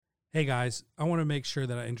Hey guys, I want to make sure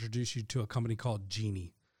that I introduce you to a company called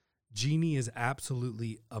Genie. Genie is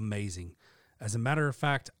absolutely amazing. As a matter of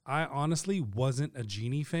fact, I honestly wasn't a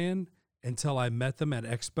Genie fan until I met them at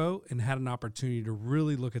Expo and had an opportunity to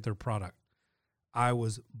really look at their product. I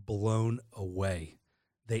was blown away.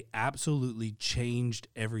 They absolutely changed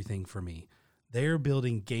everything for me. They are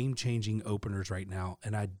building game-changing openers right now,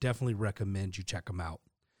 and I definitely recommend you check them out.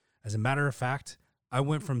 As a matter of fact, I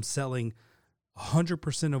went from selling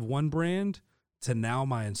 100% of one brand to now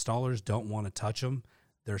my installers don't want to touch them.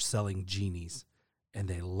 They're selling Genies and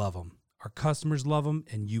they love them. Our customers love them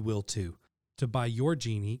and you will too. To buy your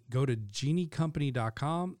Genie, go to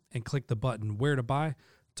geniecompany.com and click the button where to buy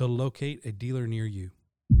to locate a dealer near you.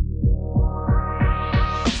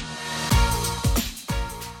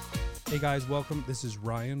 Hey guys, welcome. This is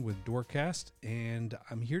Ryan with Doorcast, and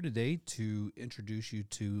I'm here today to introduce you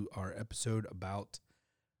to our episode about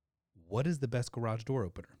what is the best garage door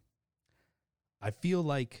opener. I feel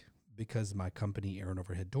like because my company, Aaron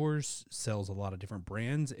Overhead Doors, sells a lot of different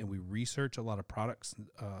brands and we research a lot of products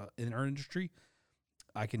in our industry,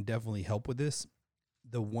 I can definitely help with this.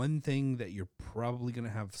 The one thing that you're probably going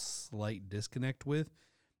to have slight disconnect with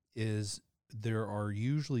is there are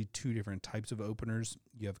usually two different types of openers.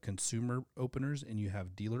 You have consumer openers and you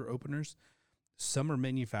have dealer openers. Some are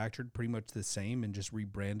manufactured pretty much the same and just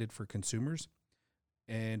rebranded for consumers.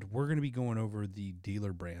 And we're going to be going over the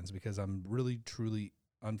dealer brands because I'm really, truly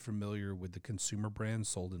unfamiliar with the consumer brands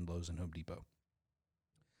sold in Lowe's and Home Depot.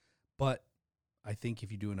 But I think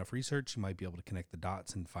if you do enough research, you might be able to connect the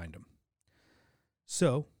dots and find them.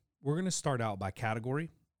 So we're going to start out by category,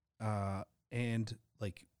 and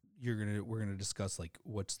we're going to discuss like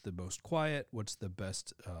what's the most quiet, what's the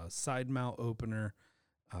best side mount opener,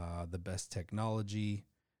 the best technology,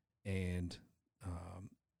 and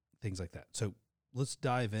things like that. So let's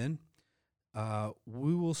dive in.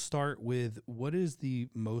 We will start with what is the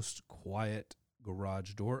most quiet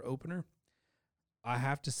garage door opener. I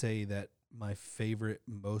have to say that my favorite,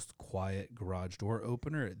 most quiet garage door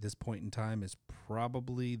opener at this point in time is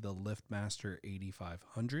probably the LiftMaster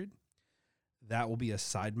 8500. That will be a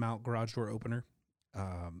side mount garage door opener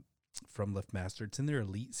from LiftMaster. It's in their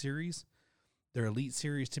Elite series. Their Elite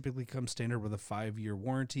series typically comes standard with a 5-year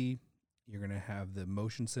warranty. You're going to have the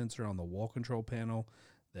motion sensor on the wall control panel,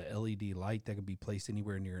 the LED light that can be placed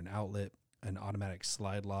anywhere near an outlet, an automatic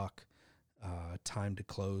slide lock, time to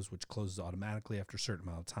close, which closes automatically after a certain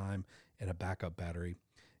amount of time, and a backup battery.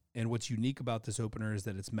 And what's unique about this opener is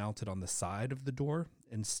that it's mounted on the side of the door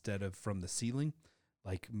instead of from the ceiling,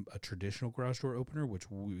 like a traditional garage door opener, which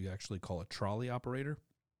we actually call a trolley operator.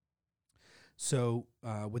 So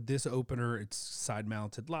with this opener, it's side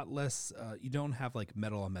mounted, a lot less. You don't have like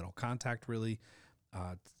metal on metal contact really.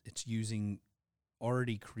 It's using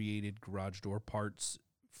already created garage door parts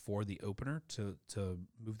for the opener to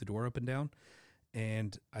move the door up and down.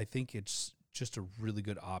 And I think it's just a really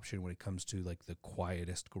good option when it comes to like the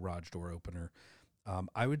quietest garage door opener.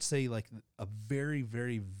 I would say like a very,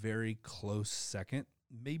 very, very close second,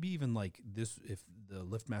 maybe even like this, if the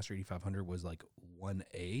LiftMaster 8500 was like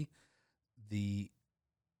 1A,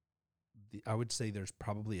 I would say there's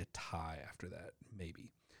probably a tie after that,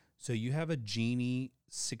 maybe. So you have a Genie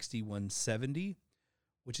 6170,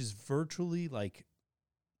 which is virtually like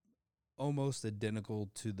almost identical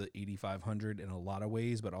to the 8500 in a lot of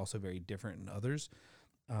ways, but also very different in others.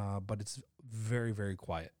 But it's very, very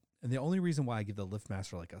quiet. And the only reason why I give the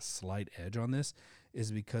LiftMaster like a slight edge on this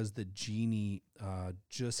is because the Genie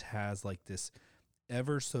just has like this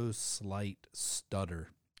ever so slight stutter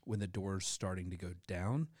when the door's starting to go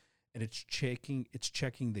down, and it's checking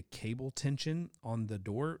the cable tension on the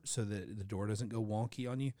door so that the door doesn't go wonky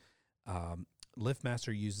on you.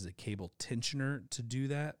 LiftMaster uses a cable tensioner to do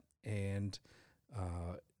that, and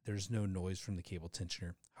there's no noise from the cable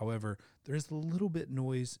tensioner. However, there's a little bit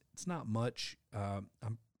noise. It's not much. I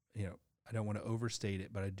don't want to overstate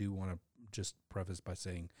it, but I do want to just preface by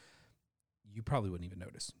saying you probably wouldn't even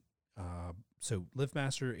notice. So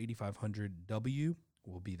LiftMaster 8500W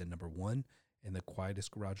will be the number one in the quietest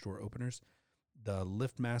garage door openers. The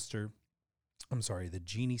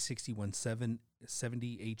Genie 6170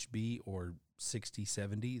 HB or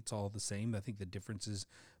 6070, it's all the same. I think the difference is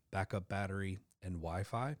backup battery and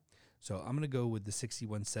Wi-Fi. So I'm going to go with the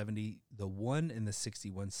 6170. The 1 in the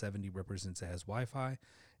 6170 represents it has Wi-Fi,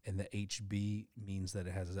 and the HB means that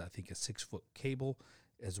it has, I think, a 6-foot cable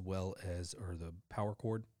as well as, or the power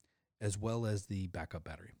cord, as well as the backup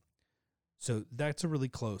battery. So that's a really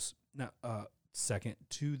close. Now, second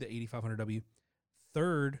to the 8500W.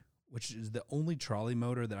 Third, which is the only trolley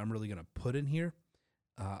motor that I'm really going to put in here.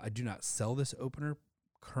 I do not sell this opener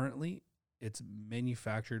currently. It's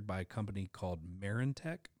manufactured by a company called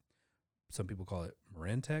Marantech. Some people call it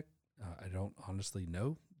Marantech. I don't honestly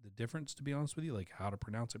know the difference, to be honest with you, like how to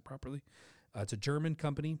pronounce it properly. It's a German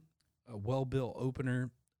company, a well-built opener,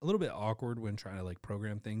 a little bit awkward when trying to like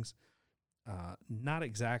program things. Not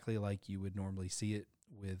exactly like you would normally see it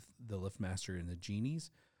with the LiftMaster and the Genies,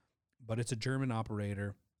 but it's a German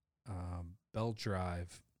operator, belt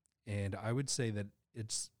drive, and I would say that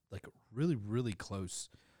it's like really, really close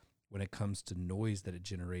when it comes to noise that it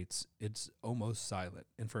generates. It's almost silent.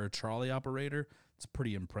 And for a trolley operator, it's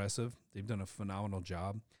pretty impressive. They've done a phenomenal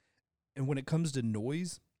job. And when it comes to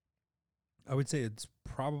noise, I would say it's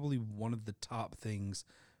probably one of the top things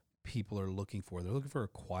people are looking for. They're looking for a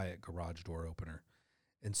quiet garage door opener.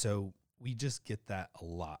 And so we just get that a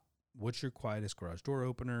lot. What's your quietest garage door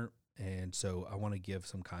opener? And so I want to give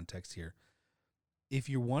some context here. If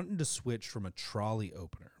you're wanting to switch from a trolley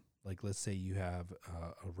opener, like let's say you have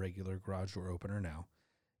a regular garage door opener now,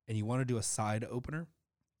 and you want to do a side opener,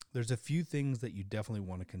 there's a few things that you definitely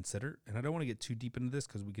want to consider. And I don't want to get too deep into this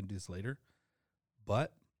because we can do this later.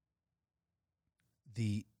 But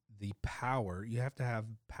the power, you have to have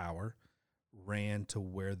power ran to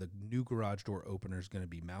where the new garage door opener is going to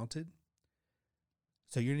be mounted.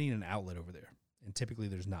 So you're going to need an outlet over there. And typically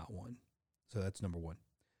there's not one. So that's number one.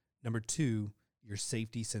 Number two, your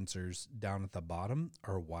safety sensors down at the bottom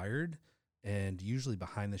are wired and usually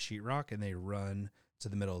behind the sheetrock, and they run to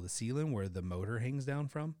the middle of the ceiling where the motor hangs down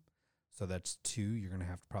from. So that's two. You're going to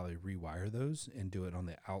have to probably rewire those and do it on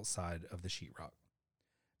the outside of the sheetrock.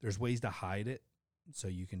 There's ways to hide it, so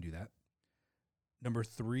you can do that. Number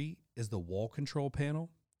three is the wall control panel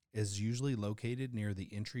is usually located near the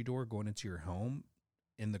entry door going into your home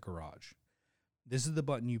in the garage. This is the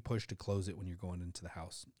button you push to close it when you're going into the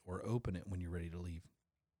house or open it when you're ready to leave.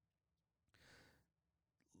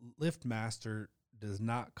 LiftMaster does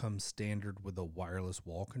not come standard with a wireless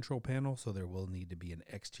wall control panel, so there will need to be an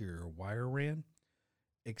exterior wire ran,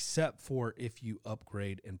 except for if you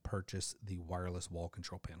upgrade and purchase the wireless wall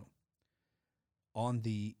control panel. On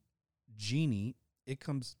the Genie, it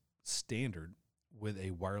comes standard with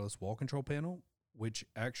a wireless wall control panel, which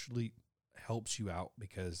actually helps you out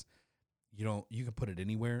because you can put it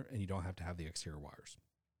anywhere and you don't have to have the exterior wires.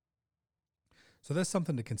 So that's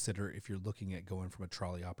something to consider if you're looking at going from a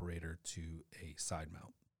trolley operator to a side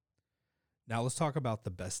mount. Now let's talk about the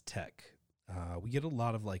best tech. We get a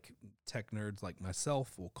lot of like tech nerds like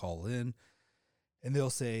myself will call in and they'll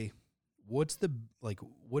say, what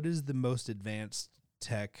is the most advanced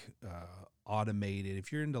tech, automated?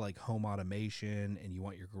 If you're into like home automation and you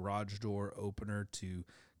want your garage door opener to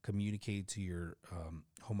communicate to your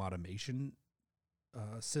home automation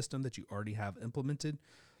system that you already have implemented,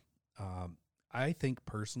 I think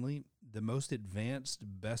personally the most advanced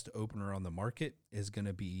best opener on the market is going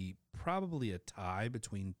to be probably a tie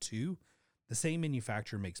between two. The same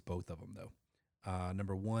manufacturer makes both of them though.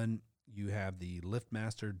 Number one, you have the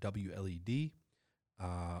LiftMaster WLED.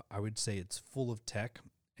 I would say it's full of tech.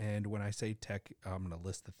 And when I say tech, I'm going to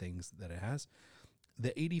list the things that it has.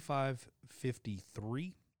 The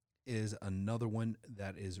 8553 is another one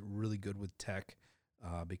that is really good with tech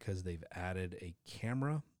because they've added a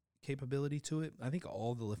camera capability to it. I think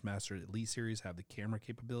all the LiftMaster Elite series have the camera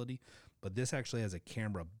capability, but this actually has a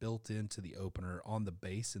camera built into the opener on the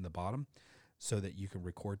base in the bottom so that you can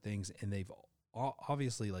record things. And they've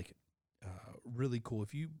obviously really cool.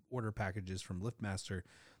 If you order packages from LiftMaster,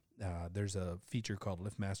 there's a feature called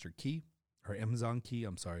LiftMaster Key or Amazon Key.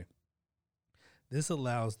 I'm sorry. This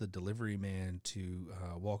allows the delivery man to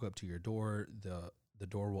walk up to your door. The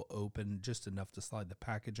door will open just enough to slide the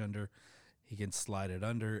package under. He can slide it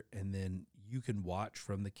under, and then you can watch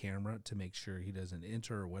from the camera to make sure he doesn't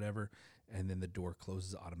enter or whatever, and then the door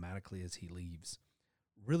closes automatically as he leaves.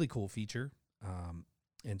 Really cool feature.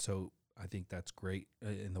 And so I think that's great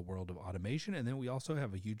in the world of automation. And then we also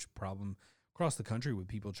have a huge problem across the country with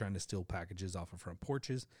people trying to steal packages off of front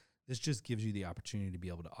porches. This just gives you the opportunity to be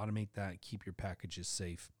able to automate that, keep your packages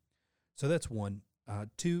safe. So that's one.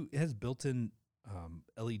 Two, it has built-in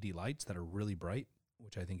LED lights that are really bright,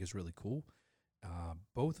 which I think is really cool.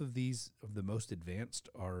 Both of these, of the most advanced,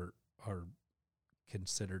 are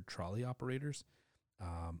considered trolley operators.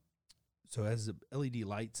 So it has LED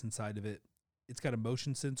lights inside of it. It's got a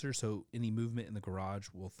motion sensor, so any movement in the garage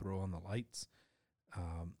will throw on the lights.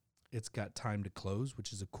 It's got time to close,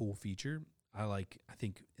 which is a cool feature. I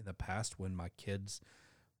think in the past when my kids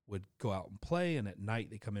would go out and play and at night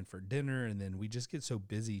they come in for dinner and then we just get so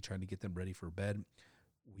busy trying to get them ready for bed,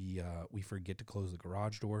 we forget to close the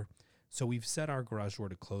garage door. So we've set our garage door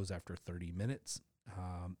to close after 30 minutes.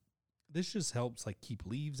 This just helps keep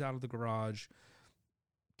leaves out of the garage,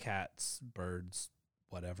 cats, birds,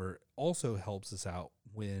 whatever. Also helps us out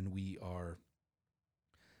when we are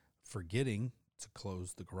forgetting to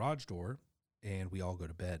close the garage door and we all go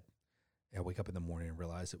to bed and wake up in the morning and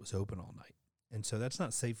realize it was open all night. And so that's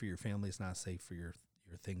not safe for your family. It's not safe for your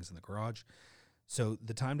things in the garage. So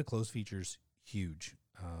the time to close feature's huge.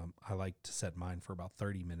 I like to set mine for about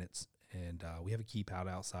 30 minutes, and we have a key pad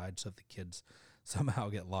outside, so if the kids somehow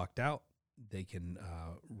get locked out, they can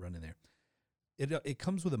run in there. It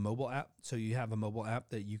comes with a mobile app, so you have a mobile app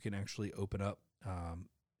that you can actually open up.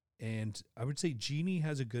 And I would say Genie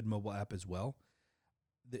has a good mobile app as well.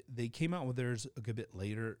 They came out with theirs a good bit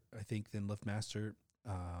later, I think, than LiftMaster.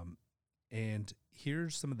 And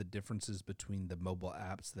here's some of the differences between the mobile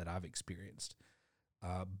apps that I've experienced.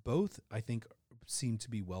 Both, I think, seem to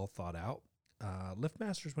be well thought out.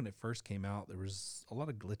 LiftMasters, when it first came out, there was a lot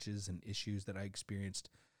of glitches and issues that I experienced.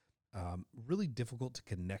 Really difficult to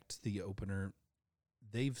connect the opener.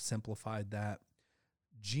 They've simplified that.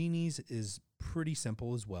 Genie's is pretty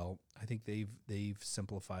simple as well. I think they've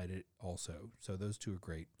simplified it also. So those two are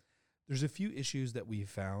great. There's a few issues that we've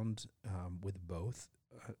found with both.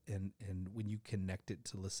 And when you connect it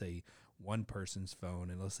to, let's say, one person's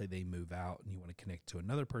phone, and let's say they move out and you want to connect to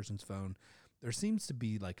another person's phone, there seems to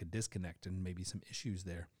be like a disconnect and maybe some issues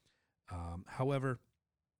there. However,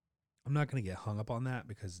 I'm not going to get hung up on that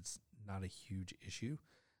because it's not a huge issue.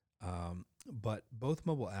 But both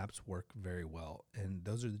mobile apps work very well. And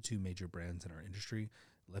those are the two major brands in our industry,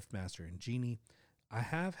 LiftMaster and Genie. I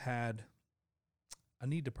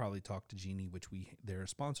need to probably talk to Genie, they're a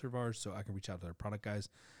sponsor of ours, so I can reach out to their product guys.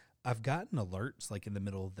 I've gotten alerts like in the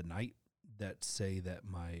middle of the night that say that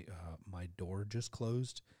my door just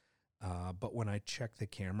closed, but when I check the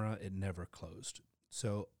camera, it never closed.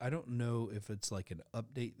 So I don't know if it's like an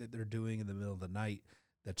update that they're doing in the middle of the night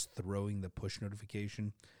that's throwing the push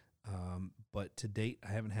notification. But to date,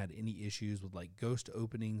 I haven't had any issues with like ghost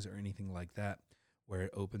openings or anything like that, where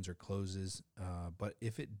it opens or closes. But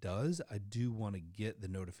if it does, I do want to get the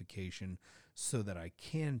notification so that I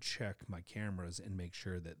can check my cameras and make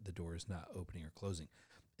sure that the door is not opening or closing.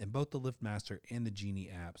 And both the LiftMaster and the Genie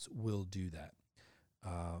apps will do that.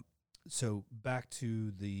 So back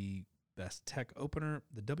to the best tech opener,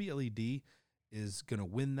 the WLED is going to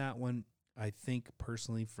win that one. I think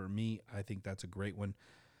personally for me, I think that's a great one.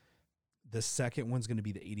 The second one's going to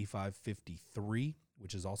be the 8553,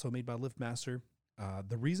 which is also made by LiftMaster.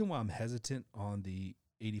 The reason why I'm hesitant on the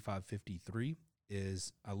 8553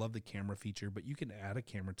 is I love the camera feature, but you can add a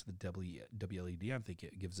camera to the WLED. I think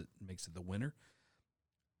it makes it the winner.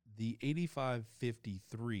 The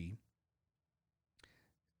 8553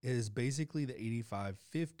 is basically the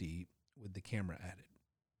 8550 with the camera added.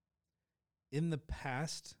 In the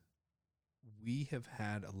past, we have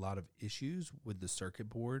had a lot of issues with the circuit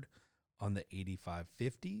board on the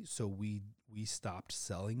 8550, so we stopped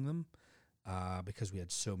selling them because we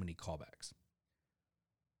had so many callbacks.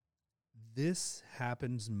 This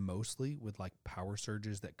happens mostly with like power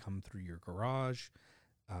surges that come through your garage.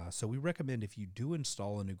 So we recommend if you do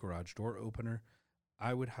install a new garage door opener,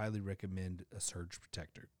 I would highly recommend a surge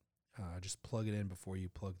protector. Just plug it in before you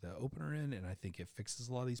plug the opener in, and I think it fixes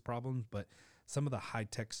a lot of these problems. But some of the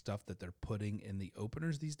high-tech stuff that they're putting in the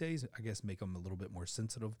openers these days, I guess, make them a little bit more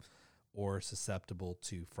sensitive or susceptible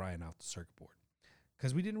to frying out the circuit board.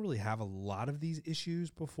 Because we didn't really have a lot of these issues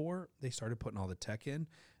before they started putting all the tech in.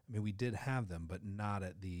 I mean, we did have them, but not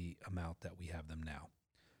at the amount that we have them now.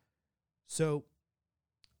 So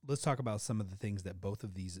let's talk about some of the things that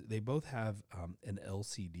they both have an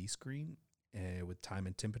LCD screen with time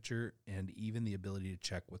and temperature, and even the ability to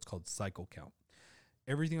check what's called cycle count.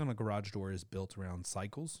 Everything on a garage door is built around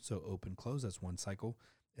cycles, so open, close, that's one cycle.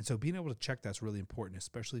 And so being able to check that's really important,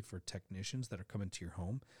 especially for technicians that are coming to your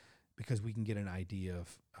home, because we can get an idea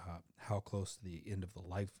of how close to the end of the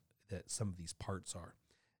life that some of these parts are.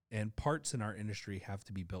 And parts in our industry have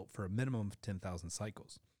to be built for a minimum of 10,000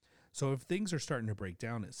 cycles. So if things are starting to break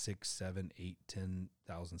down at 6, 7, 8,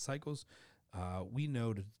 10,000 cycles, we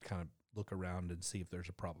know to kind of look around and see if there's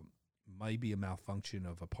a problem. Might be a malfunction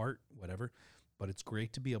of a part, whatever, but it's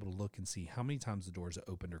great to be able to look and see how many times the doors are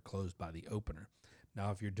opened or closed by the opener.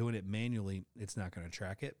 Now, if you're doing it manually, it's not going to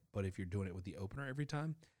track it, but if you're doing it with the opener every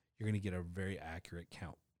time, you're going to get a very accurate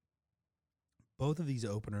count. Both of these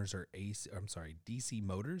openers are DC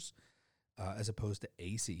motors as opposed to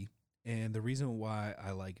AC. And the reason why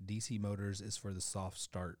I like DC motors is for the soft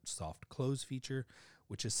start, soft close feature,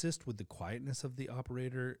 which assists with the quietness of the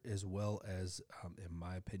operator, as well as, in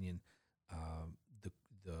my opinion,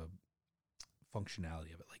 the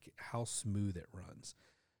functionality of it, like how smooth it runs.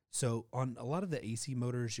 So on a lot of the AC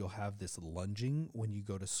motors, you'll have this lunging when you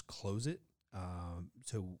go to close it.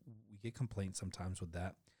 So we get complaints sometimes with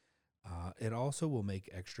that. It also will make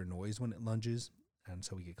extra noise when it lunges, and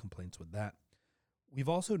so we get complaints with that. We've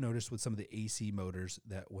also noticed with some of the AC motors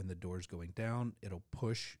that when the door's going down, it'll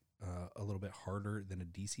push a little bit harder than a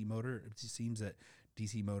DC motor. It seems that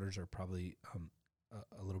DC motors are probably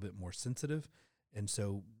a little bit more sensitive, and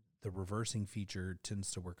so the reversing feature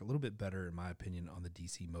tends to work a little bit better, in my opinion, on the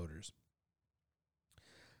DC motors.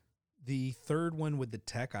 The third one with the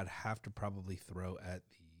tech, I'd have to probably throw at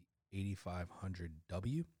the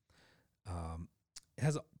 8500W. It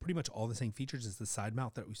has pretty much all the same features as the side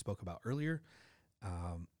mount that we spoke about earlier.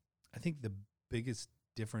 I think the biggest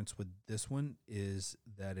difference with this one is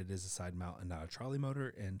that it is a side mount and not a trolley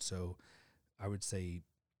motor. And so I would say,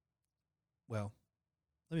 well,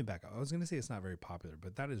 let me back up. I was going to say it's not very popular,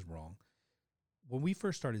 but that is wrong. When we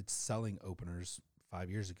first started selling openers 5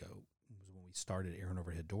 years ago, was when we started Aaron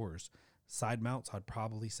Overhead Doors, side mounts, I'd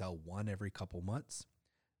probably sell one every couple months.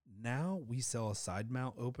 Now we sell a side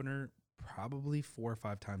mount opener probably 4 or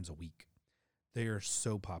 5 times a week. They are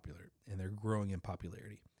so popular, and they're growing in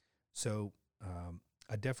popularity. So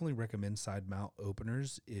I definitely recommend side mount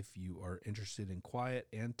openers if you are interested in quiet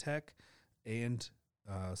and tech and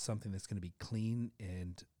something that's going to be clean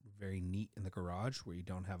and very neat in the garage where you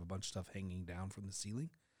don't have a bunch of stuff hanging down from the ceiling.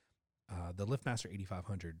 The LiftMaster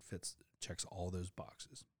 8500 checks all those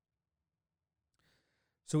boxes.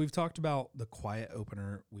 So we've talked about the quiet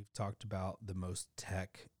opener. We've talked about the most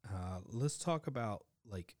tech. Let's talk about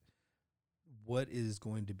like what is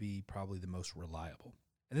going to be probably the most reliable.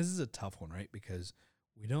 And this is a tough one, right? Because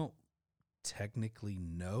we don't technically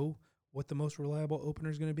know what the most reliable opener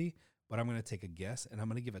is going to be, but I'm going to take a guess, and I'm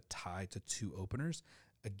going to give a tie to 2 openers.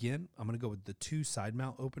 Again, I'm going to go with the 2 side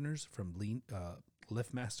mount openers from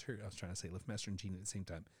LiftMaster. I was trying to say LiftMaster and Genie at the same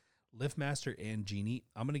time. LiftMaster and Genie.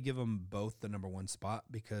 I'm going to give them both the number 1 spot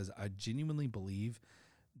because I genuinely believe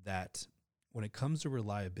that when it comes to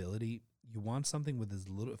reliability, you want something with as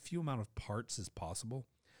a few amount of parts as possible.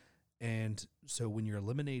 And so when you're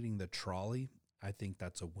eliminating the trolley, I think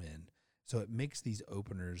that's a win. So it makes these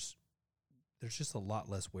openers, there's just a lot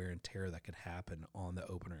less wear and tear that could happen on the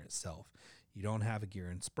opener itself. You don't have a gear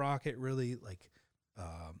and sprocket really.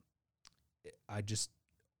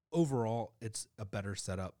 Overall, it's a better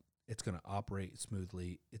setup. It's going to operate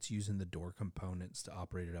smoothly. It's using the door components to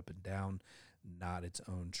operate it up and down, not its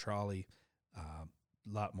own trolley.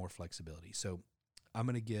 Lot more flexibility. So I'm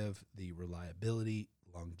going to give the reliability,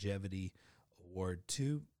 longevity award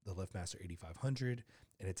to the LiftMaster 8500,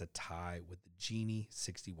 and it's a tie with the Genie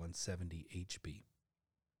 6170 HB.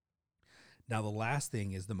 Now, the last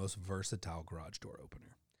thing is the most versatile garage door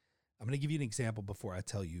opener. I'm going to give you an example before I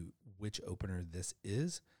tell you which opener this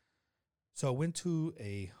is. So I went to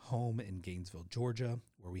a home in Gainesville, Georgia,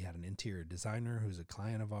 where we had an interior designer who's a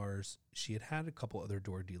client of ours. She had a couple other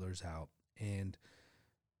door dealers out, and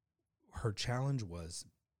her challenge was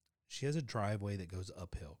she has a driveway that goes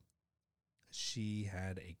uphill. She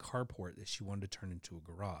had a carport that she wanted to turn into a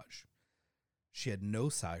garage. She had no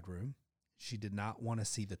side room. She did not want to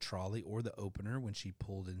see the trolley or the opener when she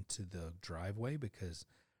pulled into the driveway because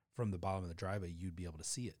from the bottom of the driveway, you'd be able to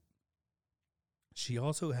see it. She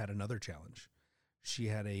also had another challenge. She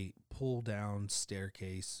had a pull-down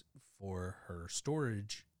staircase for her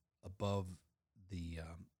storage above the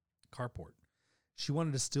carport. She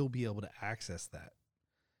wanted to still be able to access that.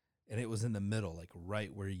 And it was in the middle, like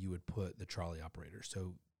right where you would put the trolley operator.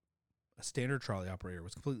 So a standard trolley operator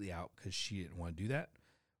was completely out because she didn't want to do that.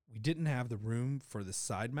 We didn't have the room for the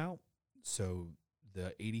side mount. So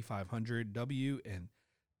the 8500W and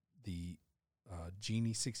the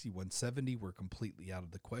Genie 6170 were completely out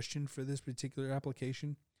of the question for this particular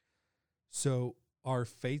application. So our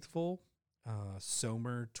faithful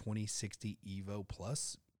Sommer 2060 Evo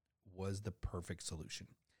Plus was the perfect solution.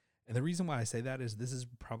 And the reason why I say that is this is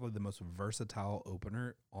probably the most versatile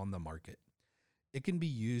opener on the market. It can be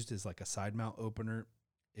used as like a side mount opener.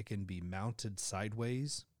 It can be mounted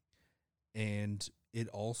sideways. And it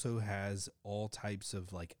also has all types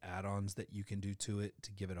of like add-ons that you can do to it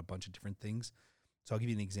to give it a bunch of different things. So I'll give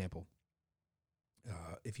you an example.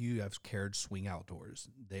 If you have carriage swing outdoors,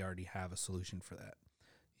 they already have a solution for that.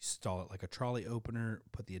 You install it like a trolley opener,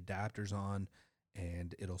 put the adapters on,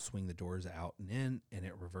 and it'll swing the doors out and in, and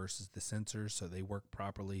it reverses the sensors so they work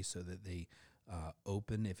properly so that they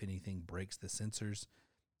open if anything breaks the sensors.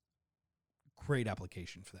 Great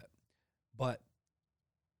application for that. But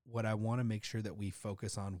what I want to make sure that we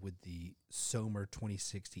focus on with the Sommer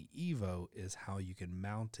 2060 Evo is how you can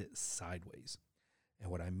mount it sideways. And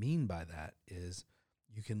what I mean by that is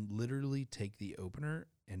you can literally take the opener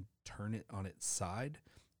and turn it on its side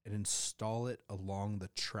and install it along the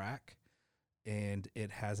track and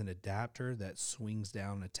it has an adapter that swings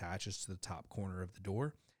down and attaches to the top corner of the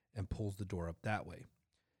door and pulls the door up that way.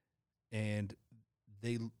 And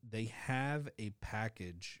they have a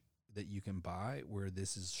package that you can buy where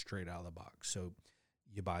this is straight out of the box. So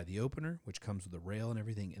you buy the opener, which comes with a rail and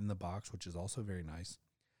everything in the box, which is also very nice.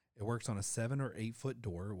 It works on a 7 or 8 foot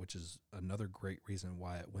door, which is another great reason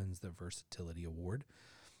why it wins the versatility award.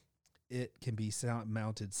 It can be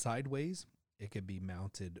mounted sideways. It can be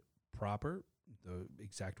mounted proper, the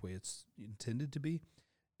exact way it's intended to be.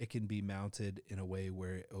 It can be mounted in a way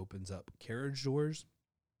where it opens up carriage doors,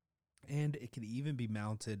 and it can even be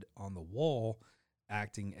mounted on the wall,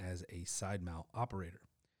 acting as a side mount operator.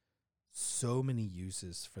 So many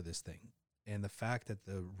uses for this thing. And the fact that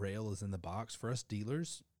the rail is in the box, for us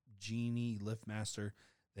dealers, Genie, LiftMaster,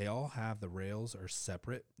 they all have the rails are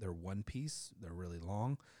separate. They're one piece. They're really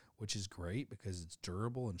long, which is great because it's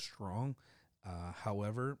durable and strong.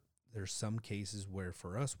 However, there's some cases where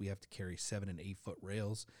for us, we have to carry 7 and 8 foot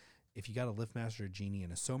rails. If you got a LiftMaster, a Genie,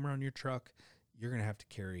 and a Somer on your truck, you're going to have to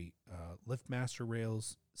carry LiftMaster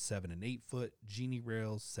rails, 7 and 8 foot, Genie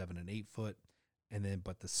rails, 7 and 8 foot. And then,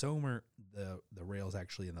 but the Somer, the rail's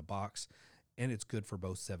actually in the box, and it's good for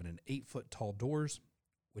both 7 and 8 foot tall doors,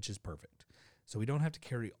 which is perfect. So we don't have to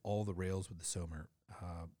carry all the rails with the Somer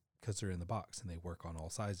because they're in the box and they work on all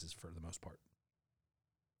sizes for the most part.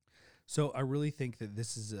 So I really think that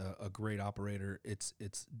this is a great operator. It's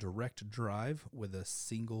direct drive with a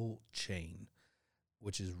single chain,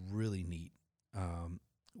 which is really neat.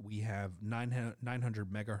 We have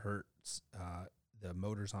 900 megahertz, the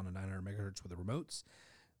motors on a 900 megahertz with the remotes,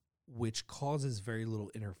 which causes very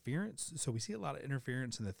little interference. So we see a lot of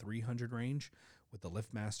interference in the 300 range with the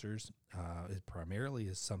LiftMasters. It primarily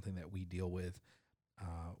is something that we deal with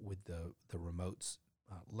the remotes.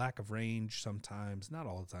 Lack of range sometimes, not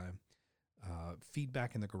all the time.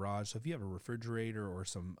 Feedback in the garage. So if you have a refrigerator or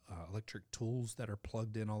some electric tools that are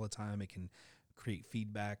plugged in all the time, it can create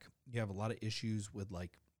feedback. You have a lot of issues with what's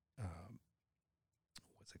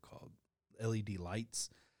it called? LED lights.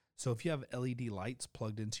 So if you have LED lights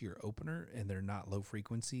plugged into your opener and they're not low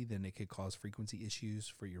frequency, then it could cause frequency issues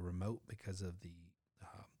for your remote because of the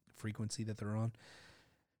frequency that they're on.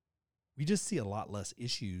 We just see a lot less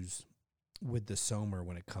issues with the Somer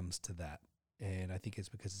when it comes to that. And I think it's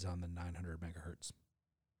because it's on the 900 megahertz.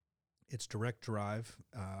 It's direct drive,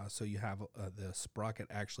 so you have the sprocket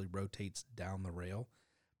actually rotates down the rail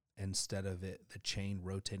instead of the chain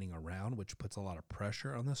rotating around, which puts a lot of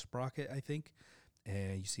pressure on the sprocket, I think.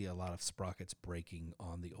 And you see a lot of sprockets breaking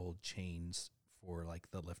on the old chains for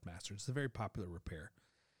like the LiftMaster. It's a very popular repair.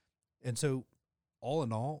 And so all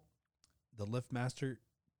in all, the LiftMaster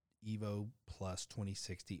Evo Plus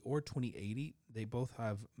 2060 or 2080, they both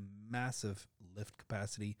have massive lift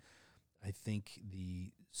capacity. I think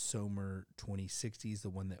the Somer 2060 is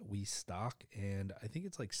the one that we stock, and I think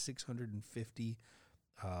it's like 650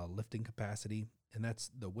 lifting capacity, and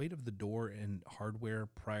that's the weight of the door and hardware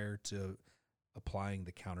prior to applying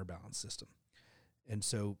the counterbalance system. And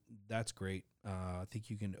so that's great. I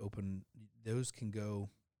think you can open, those can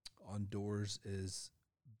go on doors as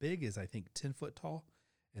big as I think 10 foot tall,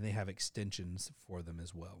 and they have extensions for them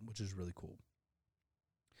as well, which is really cool.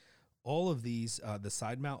 All of these, the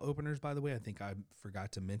side mount openers, by the way, I think I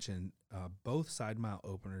forgot to mention, both side mount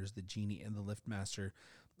openers, the Genie and the LiftMaster,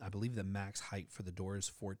 I believe the max height for the door is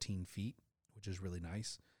 14 feet, which is really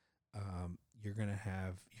nice. You're going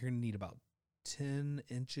to need about 10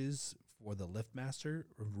 inches for the LiftMaster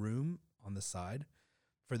room on the side.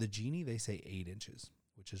 For the Genie, they say 8 inches,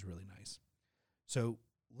 which is really nice. So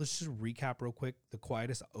let's just recap real quick. The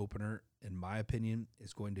quietest opener, in my opinion,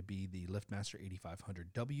 is going to be the LiftMaster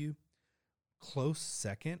 8500W. Close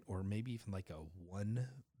second, or maybe even like a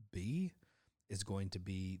 1B, is going to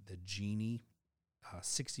be the Genie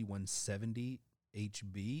 6170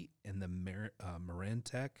 HB and the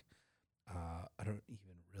Marantec. I don't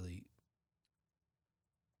even really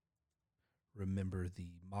remember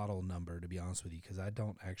the model number, to be honest with you, because I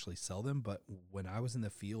don't actually sell them. But when I was in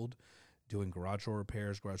the field doing garage door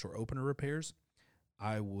repairs, garage door opener repairs,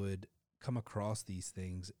 I would come across these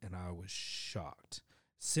things and I was shocked.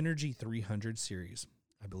 Synergy 300 series,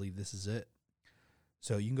 I believe this is it.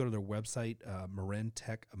 So you can go to their website,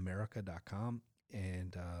 marantecamerica.com,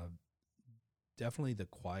 and definitely the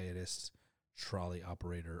quietest trolley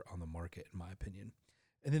operator on the market, in my opinion.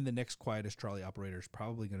 And then the next quietest trolley operator is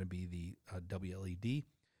probably going to be the WLED,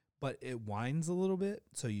 but it whines a little bit,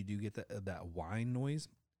 so you do get that whine noise,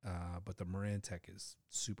 but the Marantec is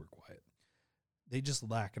super quiet. They just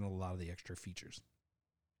lack in a lot of the extra features.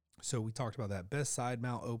 So we talked about that. Best side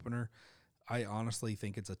mount opener, I honestly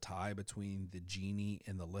think it's a tie between the Genie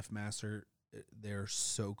and the LiftMaster. they're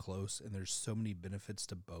so close, and there's so many benefits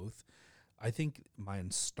to both. I think my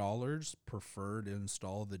installers prefer to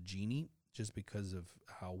install the Genie just because of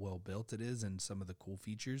how well built it is and some of the cool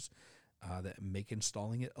features that make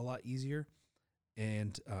installing it a lot easier.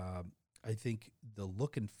 And I think the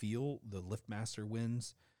look and feel, the LiftMaster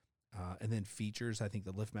wins. And then features, I think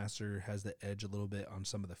the LiftMaster has the edge a little bit on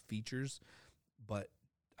some of the features. But,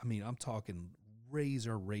 I mean, I'm talking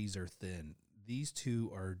razor thin. These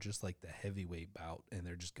two are just like the heavyweight bout, and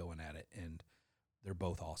they're just going at it, and they're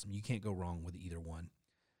both awesome. You can't go wrong with either one.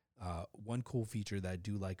 One cool feature that I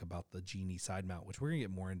do like about the Genie side mount, which we're going to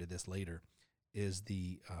get more into this later, is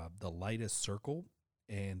the light is circle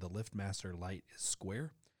and the LiftMaster light is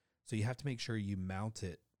square. So you have to make sure you mount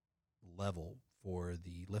it level for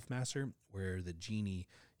the LiftMaster, where the Genie,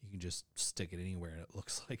 you can just stick it anywhere and it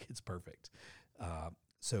looks like it's perfect.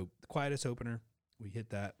 So the quietest opener, we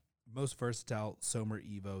hit that. Most versatile, Sommer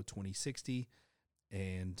Evo 2060.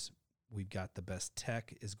 And we've got the best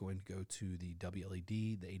tech is going to go to the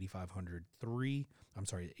WLED, the 8553,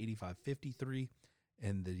 the 8553,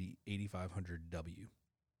 and the 8500W.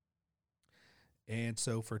 And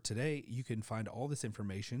so for today, you can find all this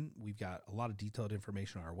information. We've got a lot of detailed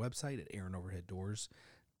information on our website at Aaron Overhead Doors.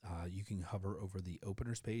 You can hover over the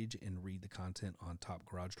openers page and read the content on top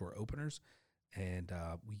garage door openers. And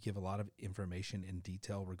we give a lot of information in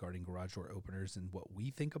detail regarding garage door openers and what we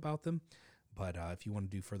think about them. But if you want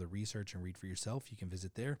to do further research and read for yourself, you can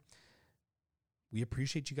visit there. We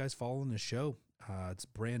appreciate you guys following the show. It's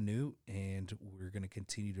brand new, and we're going to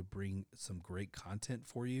continue to bring some great content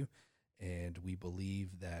for you. And we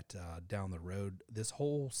believe that down the road, this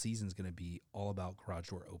whole season is going to be all about garage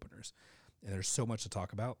door openers. And there's so much to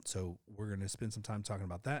talk about. So we're going to spend some time talking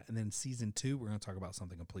about that. And then season 2, we're going to talk about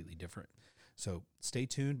something completely different. So stay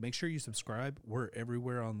tuned. Make sure you subscribe. We're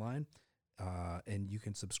everywhere online. And you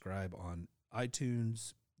can subscribe on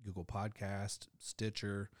iTunes, Google Podcast,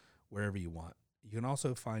 Stitcher, wherever you want. You can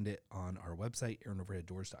also find it on our website,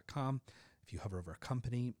 AaronOverheadDoors.com. If you hover over a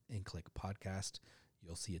company and click podcast,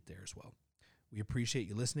 you'll see it there as well. We appreciate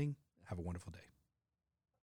you listening. Have a wonderful day.